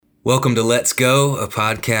Welcome to Let's Go, a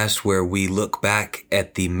podcast where we look back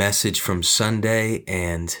at the message from Sunday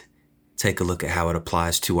and take a look at how it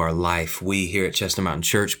applies to our life. We here at Chestnut Mountain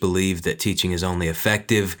Church believe that teaching is only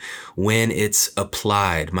effective when it's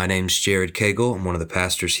applied. My name's Jared Cagle. I'm one of the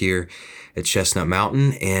pastors here at Chestnut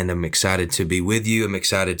Mountain, and I'm excited to be with you. I'm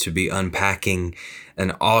excited to be unpacking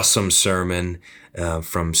an awesome sermon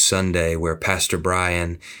from Sunday where Pastor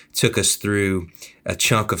Brian took us through a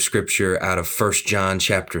chunk of scripture out of 1 John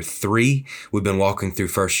chapter 3. We've been walking through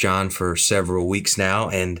 1 John for several weeks now,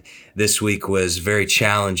 and this week was very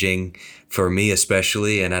challenging for me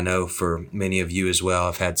especially, and I know for many of you as well.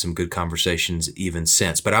 I've had some good conversations even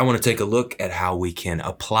since. But I want to take a look at how we can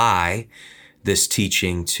apply this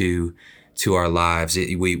teaching to our lives.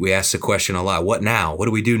 We ask the question a lot, what now? What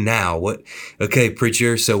do we do now? Okay,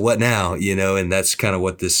 preacher, so what now? And that's kind of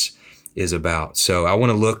what this is about. So I want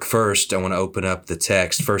to look first, I want to open up the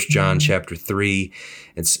text, 1 John chapter 3,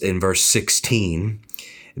 it's in verse 16.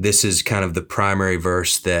 This is kind of the primary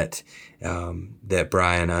verse that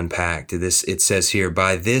Brian unpacked. It says here,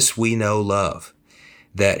 "By this we know love,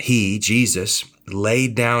 that he, Jesus,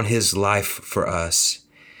 laid down his life for us,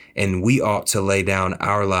 and we ought to lay down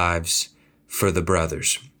our lives for the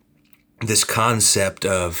brothers." This concept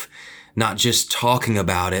of not just talking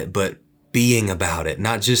about it, but being about it,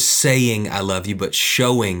 not just saying I love you, but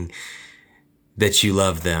showing that you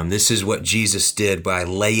love them. This is what Jesus did by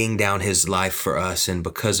laying down his life for us, and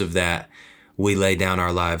because of that, we lay down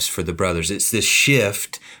our lives for the brothers. It's this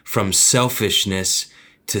shift from selfishness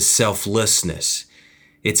to selflessness.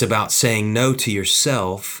 It's about saying no to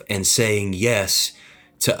yourself and saying yes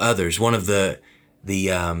to others. One of the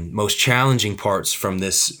most challenging parts from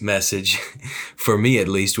this message, for me at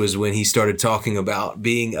least, was when he started talking about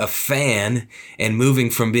being a fan and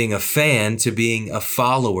moving from being a fan to being a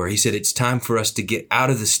follower. He said it's time for us to get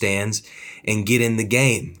out of the stands and get in the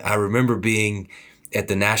game. I remember being at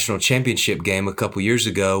the national championship game a couple years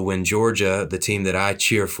ago when Georgia, the team that I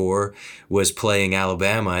cheer for, was playing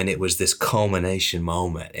Alabama, and it was this culmination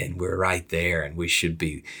moment, and we're right there, and we should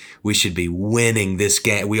be winning this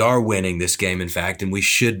game. We are winning this game, in fact, and we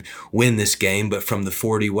should win this game. But from the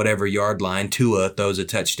 40 whatever yard line, Tua throws a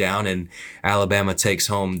touchdown, and Alabama takes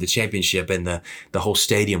home the championship, and the whole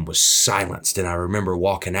stadium was silenced. And I remember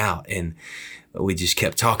walking out, and we just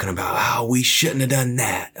kept talking about, we shouldn't have done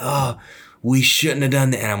that. We shouldn't have done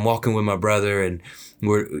that. And I'm walking with my brother, and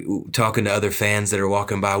we're talking to other fans that are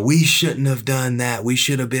walking by. We shouldn't have done that. We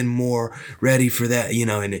should have been more ready for that,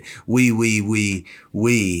 and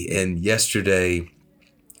we. And yesterday,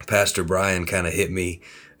 Pastor Brian kind of hit me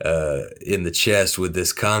in the chest with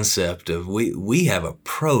this concept of we have a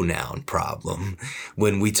pronoun problem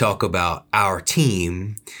when we talk about our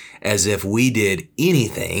team as if we did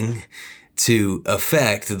anything to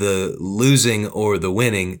affect the losing or the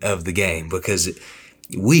winning of the game, because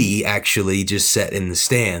we actually just sat in the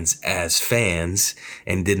stands as fans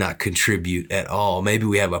and did not contribute at all. Maybe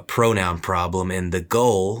we have a pronoun problem, and the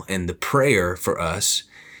goal and the prayer for us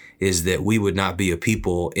is that we would not be a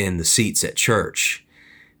people in the seats at church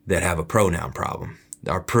that have a pronoun problem.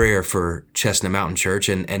 Our prayer for Chestnut Mountain Church,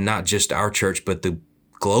 and not just our church, but the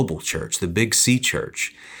global church, the Big C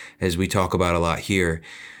church, as we talk about a lot here,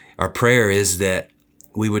 our prayer is that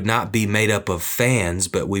we would not be made up of fans,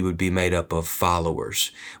 but we would be made up of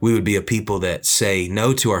followers. We would be a people that say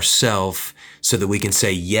no to ourselves so that we can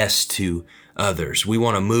say yes to others. We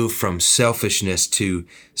want to move from selfishness to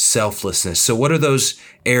selflessness. So what are those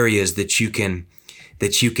areas that you can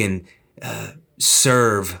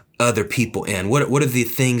serve other people in? What are the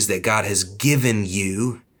things that God has given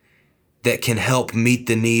you that can help meet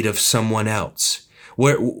the need of someone else?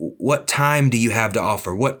 What time do you have to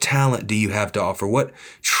offer? What talent do you have to offer? What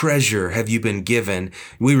treasure have you been given?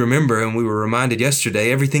 We remember, and we were reminded yesterday,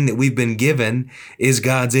 everything that we've been given is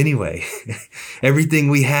God's anyway. Everything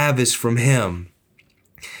we have is from Him.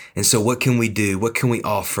 And so what can we do? What can we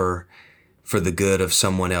offer for the good of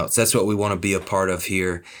someone else? That's what we want to be a part of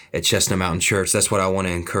here at Chestnut Mountain Church. That's what I want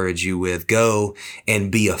to encourage you with. Go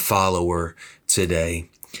and be a follower today.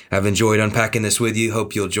 I've enjoyed unpacking this with you.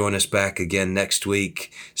 Hope you'll join us back again next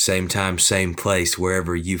week. Same time, same place,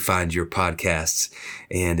 wherever you find your podcasts.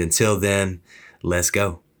 And until then, let's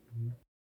go.